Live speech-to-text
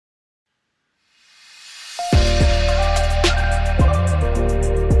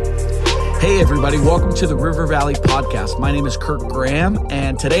Hey everybody, welcome to the River Valley Podcast. My name is Kirk Graham,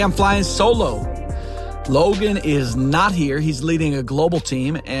 and today I'm flying solo. Logan is not here. He's leading a global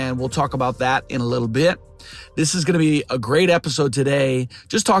team, and we'll talk about that in a little bit. This is going to be a great episode today,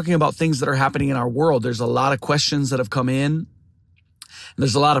 just talking about things that are happening in our world. There's a lot of questions that have come in.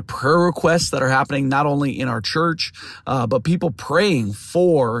 There's a lot of prayer requests that are happening not only in our church, but people praying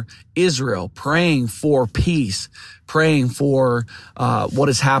for Israel, praying for peace, praying for what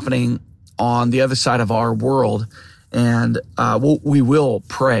is happening on the other side of our world. And we will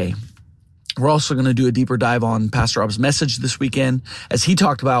pray. We're also going to do a deeper dive on Pastor Rob's message this weekend as he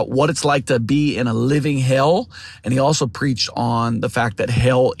talked about what it's like to be in a living hell. And he also preached on the fact that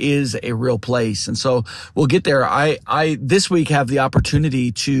hell is a real place. And so we'll get there. I this week have the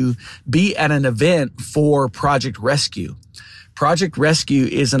opportunity to be at an event for Project Rescue. Project Rescue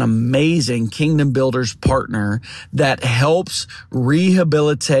is an amazing Kingdom Builders partner that helps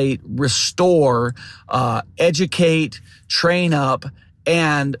rehabilitate, restore, educate, train up,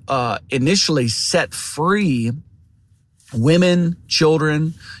 and initially set free women,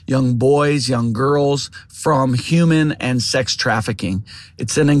 children, young boys, young girls from human and sex trafficking.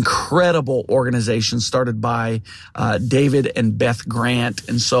 It's an incredible organization started by David and Beth Grant.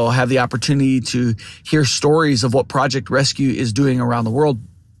 And so I have the opportunity to hear stories of what Project Rescue is doing around the world.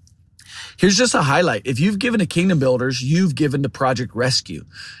 Here's just a highlight. If you've given to Kingdom Builders, you've given to Project Rescue.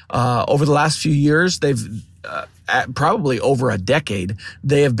 Over the last few years, they've probably over a decade,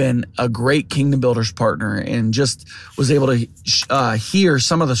 they have been a great Kingdom Builders partner, and just was able to hear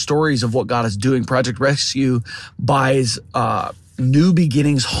some of the stories of what God is doing. Project Rescue buys New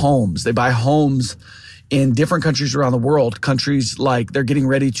Beginnings homes. They buy homes in different countries around the world. Countries like they're getting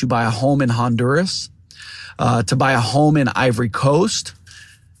ready to buy a home in Honduras, to buy a home in Ivory Coast.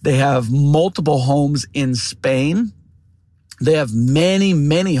 They have multiple homes in Spain. They have many,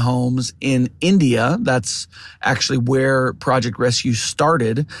 many homes in India. That's actually where Project Rescue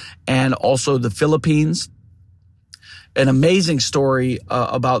started, and also the Philippines. An amazing story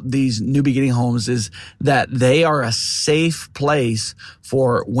about these New Beginning homes is that they are a safe place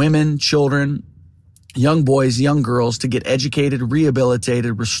for women, children, young boys, young girls to get educated,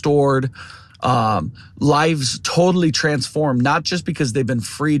 rehabilitated, restored, lives totally transformed, not just because they've been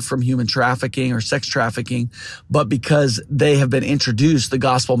freed from human trafficking or sex trafficking, but because they have been introduced the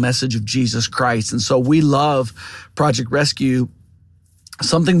gospel message of Jesus Christ. And so we love Project Rescue.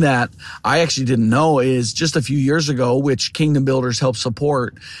 Something that I actually didn't know is just a few years ago, which Kingdom Builders helped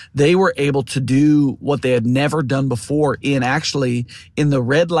support, they were able to do what they had never done before in the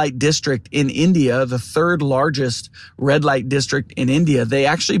red light district in India, the third largest red light district in India. They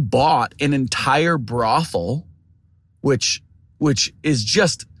actually bought an entire brothel, which is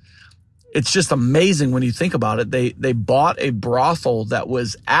just, it's just amazing when you think about it. They bought a brothel that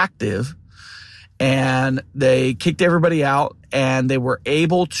was active, and they kicked everybody out, and they were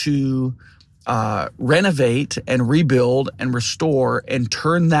able to renovate and rebuild and restore and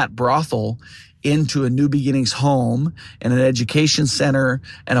turn that brothel into a New Beginnings home and an education center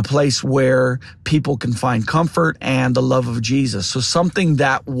and a place where people can find comfort and the love of Jesus. So something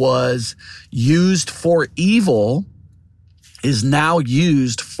that was used for evil is now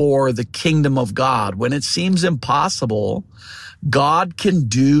used for the kingdom of God. When it seems impossible, God can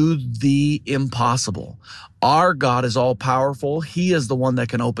do the impossible. Our God is all powerful. He is the one that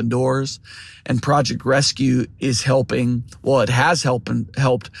can open doors, and Project Rescue is helping. Well, it has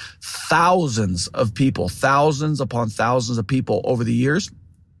helped thousands of people, thousands upon thousands of people over the years,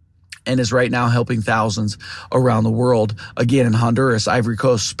 and is right now helping thousands around the world, again, in Honduras, Ivory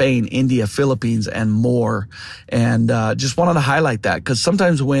Coast, Spain, India, Philippines, and more. And just wanted to highlight that, because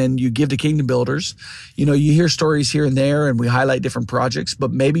sometimes when you give to Kingdom Builders, you hear stories here and there, and we highlight different projects,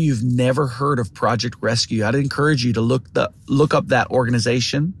 but maybe you've never heard of Project Rescue. I'd encourage you to look up that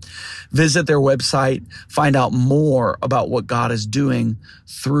organization, visit their website, find out more about what God is doing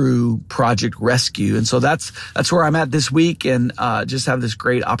through Project Rescue. And so that's where I'm at this week, and just have this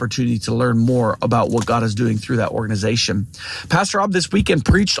great opportunity to learn more about what God is doing through that organization. Pastor Rob this weekend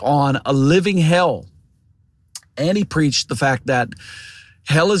preached on a living hell, and he preached the fact that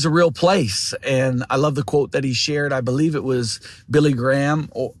hell is a real place. And I love the quote that he shared. I believe it was Billy Graham.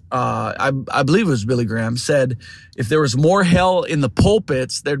 I believe it was Billy Graham said, if there was more hell in the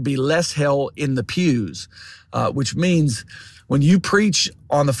pulpits, there'd be less hell in the pews, which means when you preach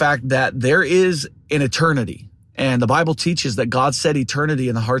on the fact that there is an eternity, and the Bible teaches that God set eternity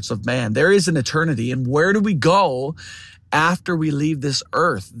in the hearts of man. There is an eternity. And where do we go after we leave this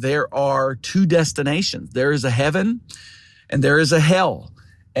earth? There are two destinations. There is a heaven and there is a hell.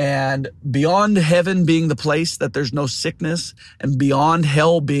 And beyond heaven being the place that there's no sickness, and beyond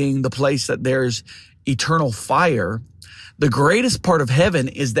hell being the place that there's eternal fire, the greatest part of heaven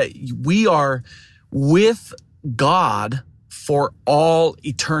is that we are with God for all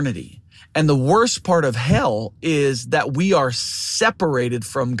eternity. And the worst part of hell is that we are separated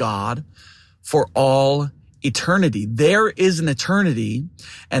from God for all eternity. There is an eternity,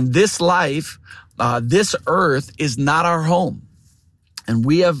 and this life, this earth is not our home. And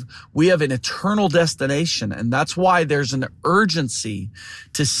we have an eternal destination. And that's why there's an urgency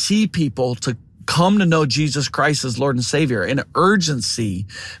to see people to come to know Jesus Christ as Lord and Savior, an urgency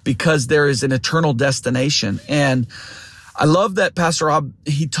because there is an eternal destination. And I love that Pastor Rob,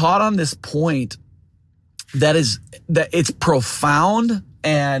 he taught on this point that it's profound.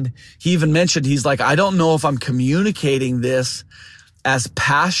 And he even mentioned, he's like, I don't know if I'm communicating this as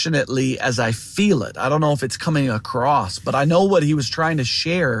passionately as I feel it. I don't know if it's coming across, but I know what he was trying to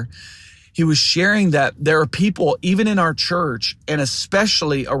share. He was sharing that there are people, even in our church and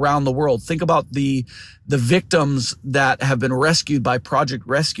especially around the world. Think about the victims that have been rescued by Project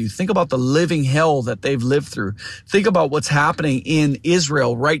Rescue. Think about the living hell that they've lived through. Think about what's happening in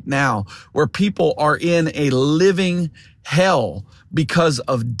Israel right now, where people are in a living hell because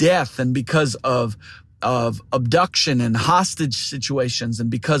of death and because of abduction and hostage situations and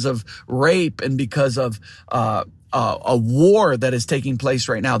because of rape and because of a war that is taking place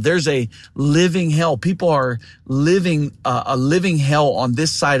right now. There's a living hell. People are living a living hell on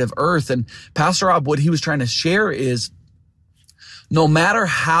this side of earth. And Pastor Rob, what he was trying to share is no matter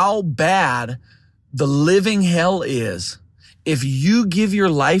how bad the living hell is, if you give your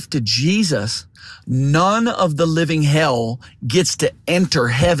life to Jesus, none of the living hell gets to enter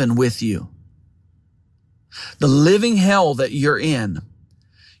heaven with you. The living hell that you're in,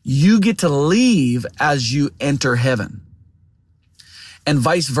 you get to leave as you enter heaven. And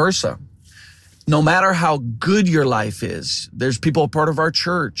vice versa. No matter how good your life is, there's people a part of our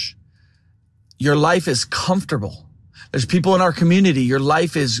church, your life is comfortable. There's people in our community, your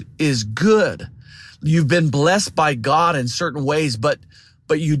life is good. You've been blessed by God in certain ways, but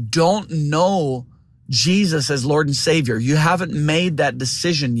you don't know Jesus as Lord and Savior. You haven't made that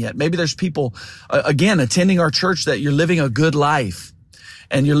decision yet. Maybe there's people, again, attending our church that you're living a good life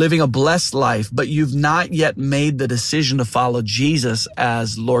and you're living a blessed life, but you've not yet made the decision to follow Jesus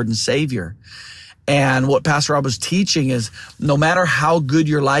as Lord and Savior. And what Pastor Rob was teaching is no matter how good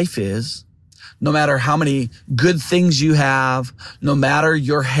your life is, no matter how many good things you have, no matter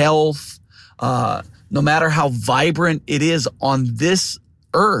your health, no matter how vibrant it is on this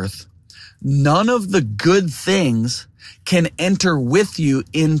earth, none of the good things can enter with you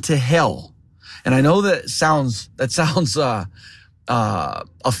into hell. And I know that sounds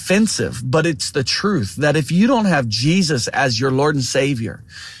offensive, but it's the truth that if you don't have Jesus as your Lord and Savior,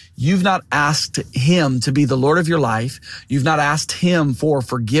 you've not asked him to be the Lord of your life. You've not asked him for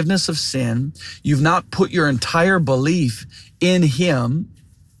forgiveness of sin. You've not put your entire belief in him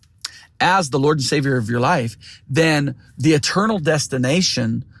as the Lord and Savior of your life, then the eternal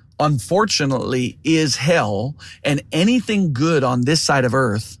destination, unfortunately, is hell, and anything good on this side of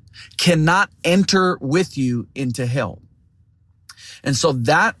earth cannot enter with you into hell. And so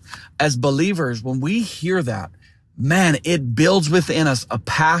that, as believers, when we hear that, man, it builds within us a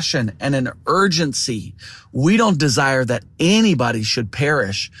passion and an urgency. We don't desire that anybody should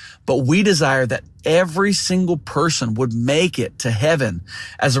perish, but we desire that every single person would make it to heaven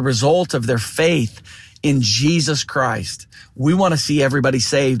as a result of their faith in Jesus Christ. We want to see everybody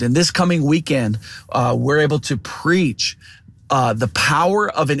saved. And this coming weekend, we're able to preach the power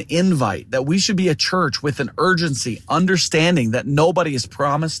of an invite, that we should be a church with an urgency, understanding that nobody is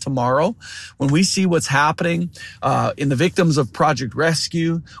promised tomorrow. When we see what's happening in the victims of Project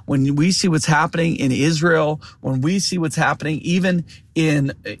Rescue, when we see what's happening in Israel, when we see what's happening even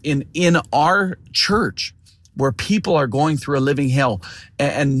in our church, where people are going through a living hell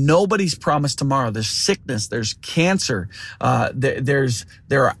and nobody's promised tomorrow. There's sickness, there's cancer, there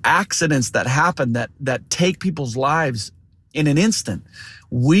are accidents that happen that take people's lives in an instant.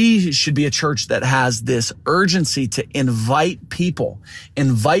 We should be a church that has this urgency to invite people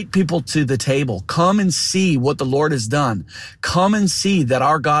to the table. Come and see what the Lord has done. Come and see that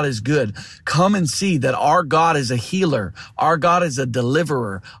our God is good. Come and see that our God is a healer. Our God is a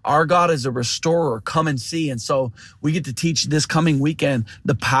deliverer. Our God is a restorer. Come and see. And so we get to teach this coming weekend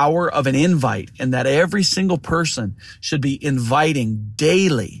the power of an invite, and that every single person should be inviting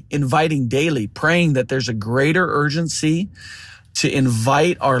daily, praying that there's a greater urgency to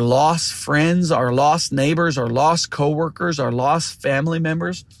invite our lost friends, our lost neighbors, our lost coworkers, our lost family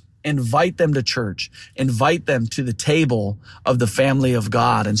members invite them to church, invite them to the table of the family of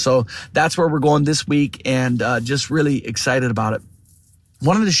God. And so that's where we're going this week, and just really excited about it.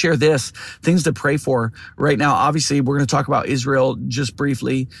 Wanted to share things to pray for right now. Obviously, we're going to talk about Israel just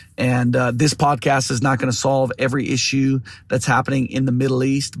briefly, and this podcast is not going to solve every issue that's happening in the Middle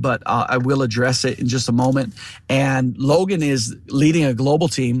East, but I will address it in just a moment. And Logan is leading a global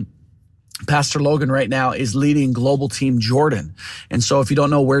team. Pastor Logan right now is leading Global Team Jordan. And so if you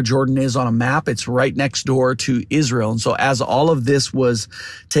don't know where Jordan is on a map, it's right next door to Israel. And so as all of this was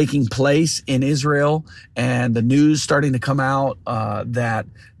taking place in Israel and the news starting to come out that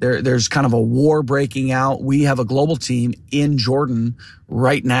there's kind of a war breaking out, we have a global team in Jordan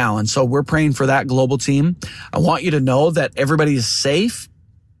right now. And so we're praying for that global team. I want you to know that everybody is safe,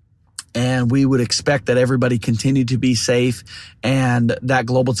 and we would expect that everybody continue to be safe, and that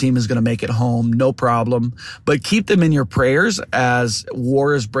global team is going to make it home, no problem. But keep them in your prayers as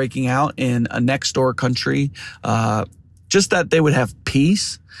war is breaking out in a next door country. Just that they would have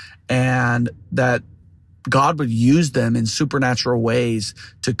peace, and that God would use them in supernatural ways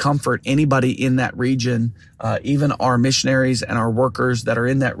to comfort anybody in that region, even our missionaries and our workers that are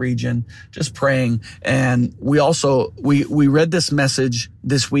in that region, just praying. And we also, we read this message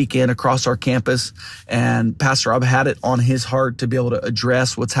this weekend across our campus, and Pastor Rob had it on his heart to be able to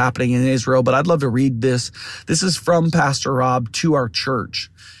address what's happening in Israel. But I'd love to read this. This is from Pastor Rob to our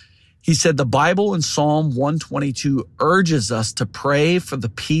church. He said, the Bible in Psalm 122 urges us to pray for the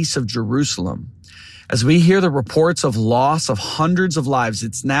peace of Jerusalem. As we hear the reports of loss of hundreds of lives,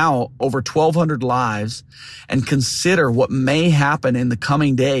 it's now over 1,200 lives, and consider what may happen in the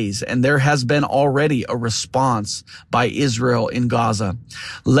coming days. And there has been already a response by Israel in Gaza.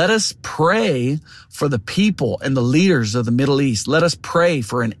 Let us pray for the people and the leaders of the Middle East. Let us pray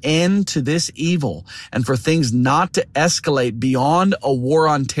for an end to this evil and for things not to escalate beyond a war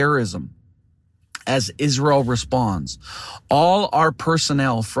on terrorism. As Israel responds, all our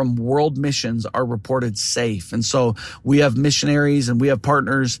personnel from World Missions are reported safe. And so we have missionaries and we have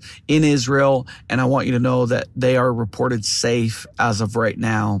partners in Israel, and I want you to know that they are reported safe as of right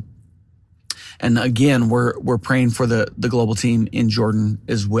now. And again, we're praying for the global team in Jordan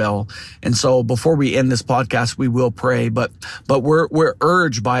as well. And so before we end this podcast, we will pray, but we're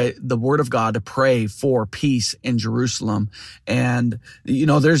urged by the word of God to pray for peace in Jerusalem. And, you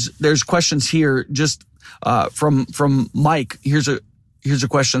know, there's questions here just, from Mike. Here's a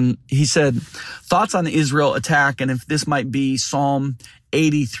question. He said, thoughts on the Israel attack and if this might be Psalm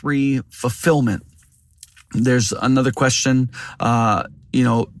 83 fulfillment. There's another question,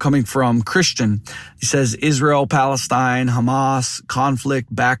 coming from Christian. He says, Israel, Palestine, Hamas,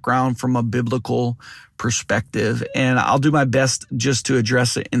 conflict background from a biblical perspective. And I'll do my best just to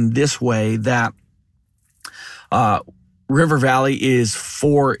address it in this way, that River Valley is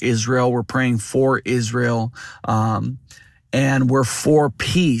for Israel. We're praying for Israel, and we're for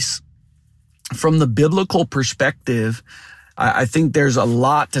peace. From the biblical perspective, I think there's a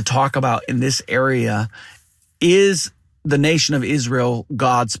lot to talk about in this area. Is the nation of Israel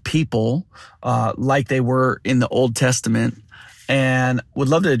God's people, like they were in the Old Testament? And would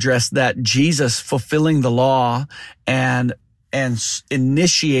love to address that. Jesus fulfilling the law and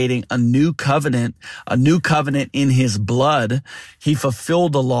initiating a new covenant in his blood. He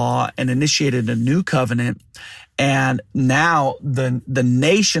fulfilled the law and initiated a new covenant. And now the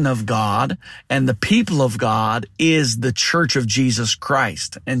nation of God and the people of God is the church of Jesus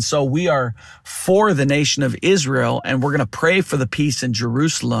Christ. And so we are for the nation of Israel, and we're going to pray for the peace in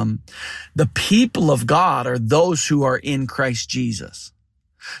Jerusalem. The people of God are those who are in Christ Jesus.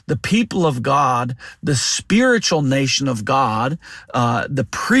 The people of God, the spiritual nation of God, the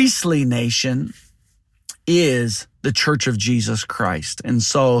priestly nation is the church of Jesus Christ. And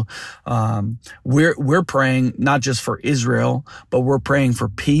so we're praying not just for Israel, but we're praying for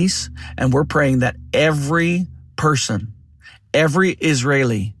peace, and we're praying that every person, every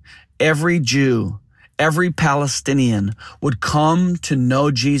Israeli, every Jew, every Palestinian would come to know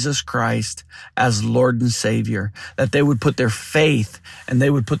Jesus Christ as Lord and Savior, that they would put their faith and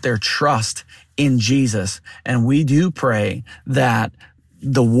they would put their trust in Jesus. And we do pray that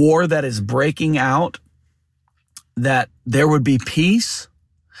the war that is breaking out, that there would be peace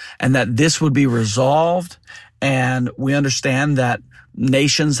and that this would be resolved. And we understand that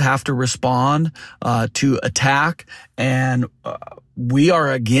nations have to respond to attack, and we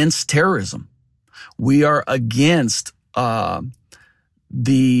are against terrorism. We are against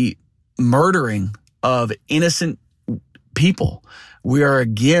the murdering of innocent people. We are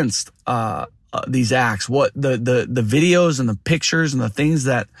against these acts. What the videos and the pictures and the things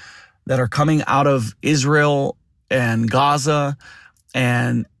that are coming out of Israel and Gaza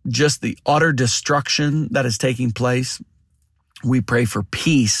and just the utter destruction that is taking place. We pray for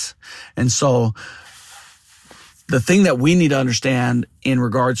peace. And so the thing that we need to understand in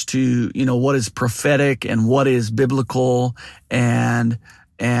regards to, what is prophetic and what is biblical and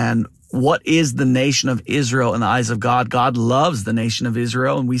what is the nation of Israel in the eyes of God. God loves the nation of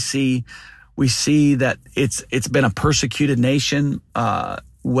Israel, and we see that it's been a persecuted nation,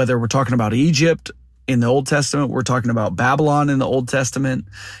 whether we're talking about Egypt in the Old Testament, we're talking about Babylon in the Old Testament,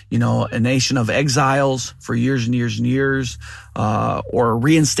 a nation of exiles for years and years and years, or a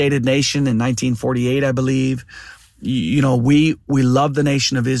reinstated nation in 1948, I believe. We love the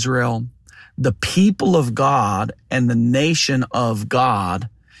nation of Israel. The people of God and the nation of God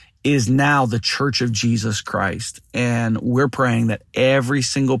is now the Church of Jesus Christ. And we're praying that every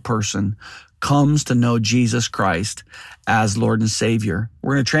single person comes to know Jesus Christ as Lord and Savior.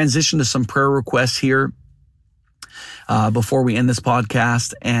 We're going to transition to some prayer requests here before we end this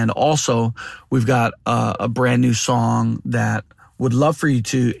podcast. And also, we've got a brand new song that would love for you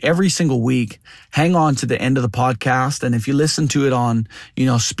to, every single week, hang on to the end of the podcast. And if you listen to it on,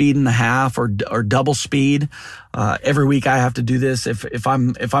 speed and a half or double speed, every week I have to do this. If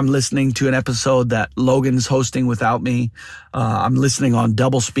I'm listening to an episode that Logan's hosting without me, I'm listening on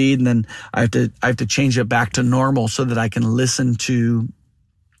double speed, and then I have to change it back to normal so that I can listen to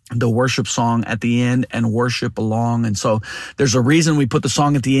the worship song at the end and worship along. And so there's a reason we put the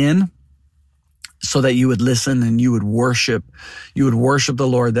song at the end, so that you would listen and you would worship the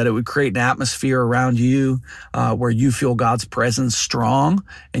Lord, that it would create an atmosphere around you where you feel God's presence strong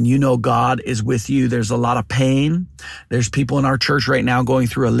and God is with you. There's a lot of pain. There's people in our church right now going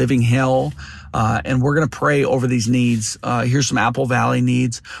through a living hell. And we're going to pray over these needs. Here's some Apple Valley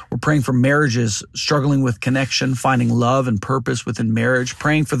needs. We're praying for marriages struggling with connection, finding love and purpose within marriage,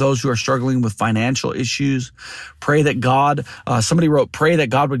 praying for those who are struggling with financial issues. Pray that God, somebody wrote, pray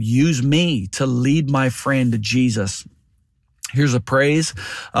that God would use me to lead my friend to Jesus. Here's a praise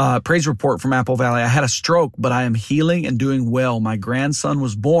report from Apple Valley. I had a stroke, but I am healing and doing well. My grandson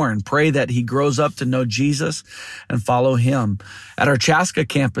was born. Pray that he grows up to know Jesus and follow him. At our Chaska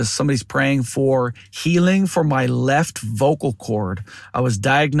campus, somebody's praying for healing for my left vocal cord. I was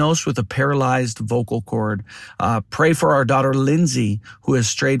diagnosed with a paralyzed vocal cord. Pray for our daughter, Lindsay, who has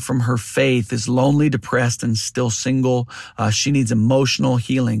strayed from her faith, is lonely, depressed, and still single. She needs emotional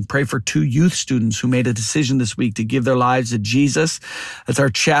healing. Pray for 2 youth students who made a decision this week to give their lives to Jesus. That's our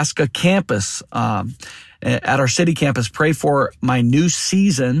Chaska campus. At our city campus, pray for my new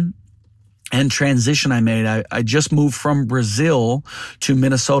season and transition I made. I just moved from Brazil to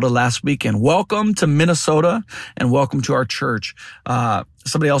Minnesota last weekend. Welcome to Minnesota and welcome to our church.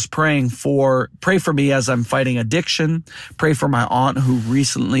 Somebody else pray for me as I'm fighting addiction. Pray for my aunt who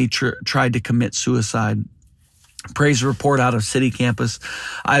recently tried to commit suicide. Praise report out of City Campus.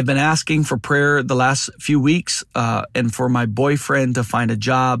 I've been asking for prayer the last few weeks, and for my boyfriend to find a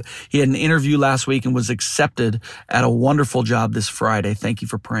job. He had an interview last week and was accepted at a wonderful job this Friday. Thank you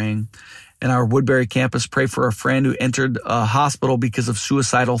for praying. In our Woodbury campus, pray for a friend who entered a hospital because of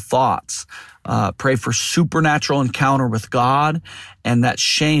suicidal thoughts. Pray for supernatural encounter with God and that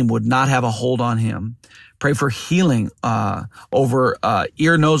shame would not have a hold on him. Pray for healing over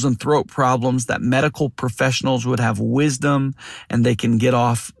ear, nose, and throat problems, that medical professionals would have wisdom and they can get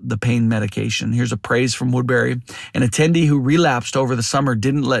off the pain medication. Here's a praise from Woodbury. An attendee who relapsed over the summer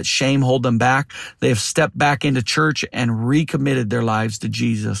didn't let shame hold them back. They have stepped back into church and recommitted their lives to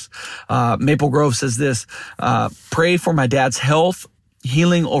Jesus. Maple Grove says this, pray for my dad's health,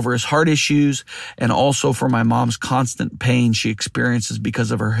 healing over his heart issues, and also for my mom's constant pain she experiences because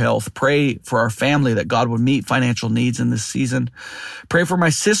of her health. Pray for our family that God would meet financial needs in this season. Pray for my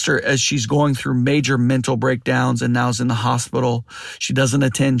sister as she's going through major mental breakdowns and now is in the hospital. She doesn't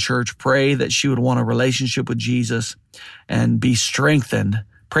attend church. Pray that she would want a relationship with Jesus and be strengthened.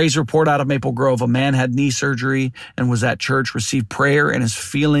 Praise report out of Maple Grove. A man had knee surgery and was at church, received prayer, and is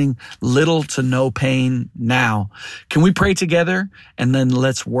feeling little to no pain now. Can we pray together? And then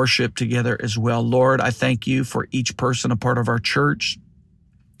let's worship together as well. Lord, I thank you for each person a part of our church.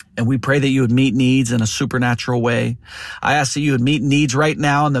 And we pray that you would meet needs in a supernatural way. I ask that you would meet needs right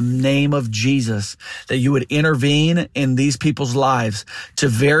now in the name of Jesus, that you would intervene in these people's lives. To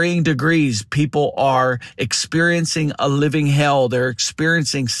varying degrees, people are experiencing a living hell. They're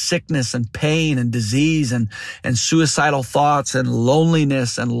experiencing sickness and pain and disease and suicidal thoughts and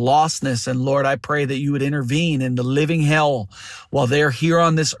loneliness and lostness. And Lord, I pray that you would intervene in the living hell while they're here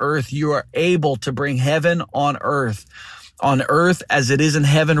on this earth. You are able to bring heaven on earth. on earth as it is in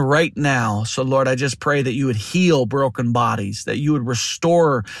heaven right now. So Lord, I just pray that you would heal broken bodies, that you would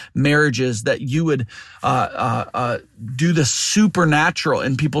restore marriages, that you would do the supernatural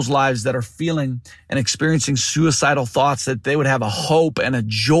in people's lives that are feeling and experiencing suicidal thoughts, that they would have a hope and a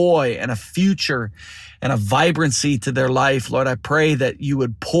joy and a future and a vibrancy to their life. Lord, I pray that you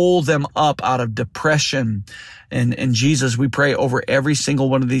would pull them up out of depression. And Jesus, we pray over every single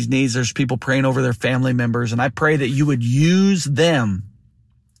one of these needs. There's people praying over their family members, and I pray that you would use them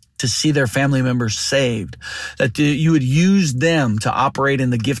to see their family members saved, that you would use them to operate in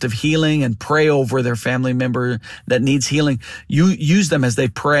the gift of healing and pray over their family member that needs healing. You use them as they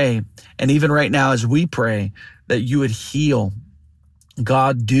pray. And even right now, as we pray, that you would heal.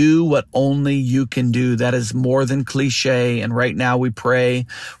 God, do what only you can do. That is more than cliche. And right now we pray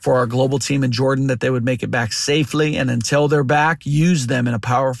for our global team in Jordan that they would make it back safely. And until they're back, use them in a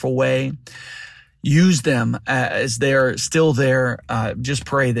powerful way. Use them as they're still there. Just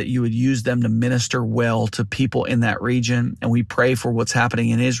pray that you would use them to minister well to people in that region. And we pray for what's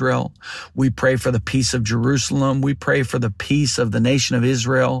happening in Israel. We pray for the peace of Jerusalem. We pray for the peace of the nation of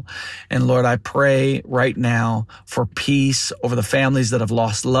Israel. And Lord, I pray right now for peace over the families that have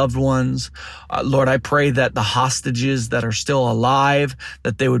lost loved ones. Lord, I pray that the hostages that are still alive,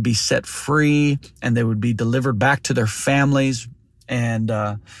 that they would be set free and they would be delivered back to their families and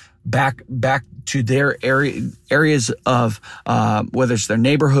back to their areas of whether it's their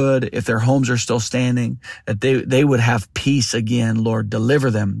neighborhood, if their homes are still standing, that they would have peace again. Lord, deliver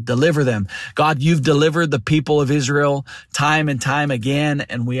them. God, you've delivered the people of Israel time and time again,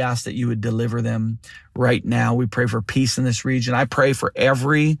 and we ask that you would deliver them right now. We pray for peace in this region. I pray for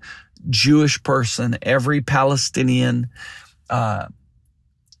every Jewish person, every Palestinian,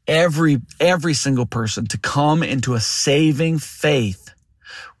 every single person to come into a saving faith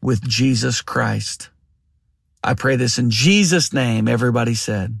with Jesus Christ. I pray this in Jesus' name. Everybody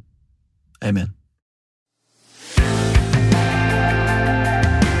said, amen.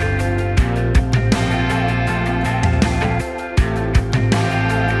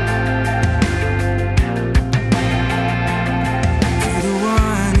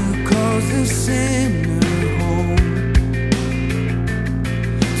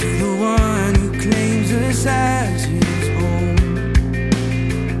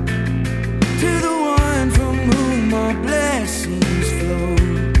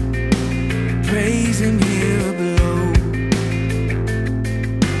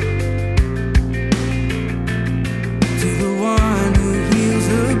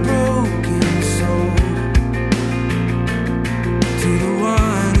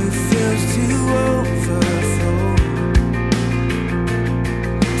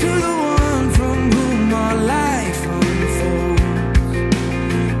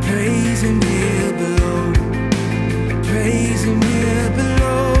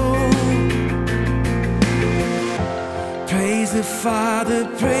 Father,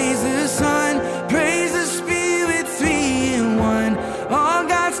 praise the Son, praise the Spirit, three in one. All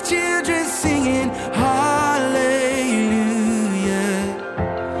God's children singing hallelujah.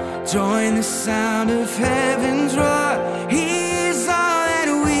 Join the sound of heaven's roar. He is all that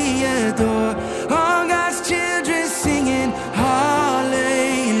we adore. All God's children singing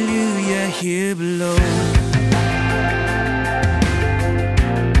hallelujah here below.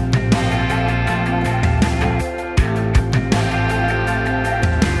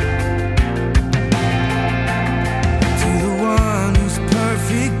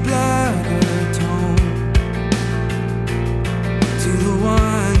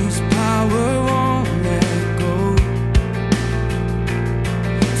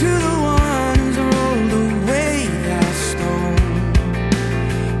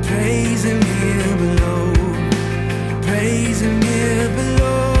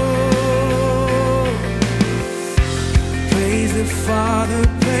 Father,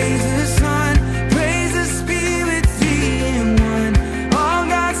 praise the Son, praise the Spirit, three in one. All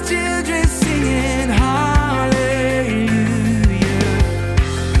God's children singing hallelujah.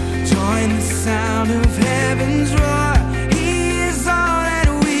 Join the sound of heaven's roar. He is all that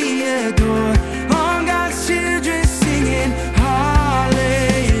we adore. All God's children singing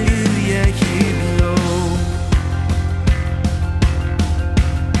hallelujah here below.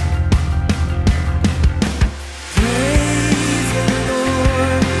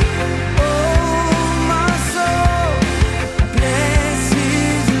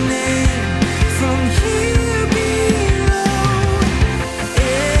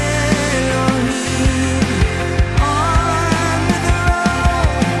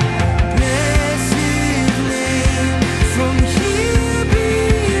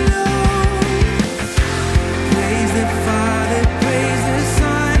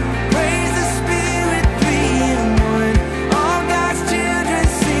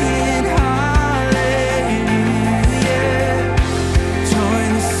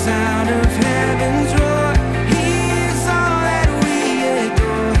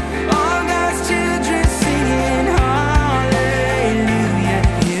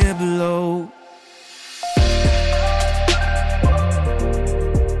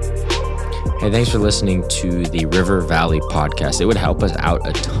 Hey, thanks for listening to the River Valley podcast. It would help us out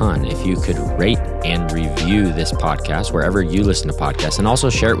a ton if you could rate and review this podcast wherever you listen to podcasts, and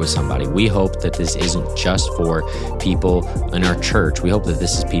also share it with somebody. We hope that this isn't just for people in our church. We hope that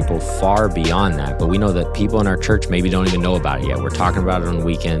this is people far beyond that, but we know that people in our church maybe don't even know about it yet. We're talking about it on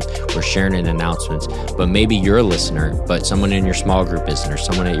weekends. We're sharing it in announcements, but maybe you're a listener, but someone in your small group isn't, or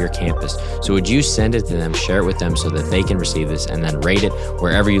someone at your campus. So would you send it to them, share it with them so that they can receive this, and then rate it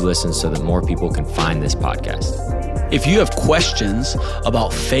wherever you listen so that more people can find this podcast. If you have questions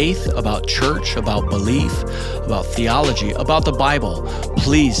about faith, about church, about belief, about theology, about the Bible,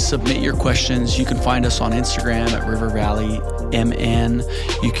 please submit your questions. You can find us on Instagram at River Valley MN.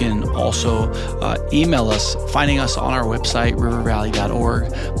 You can also email us, finding us on our website,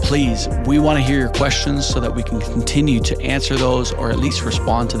 rivervalley.org. Please, we want to hear your questions so that we can continue to answer those or at least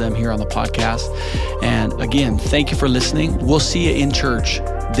respond to them here on the podcast. And again, thank you for listening. We'll see you in church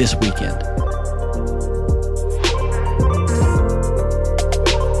this weekend.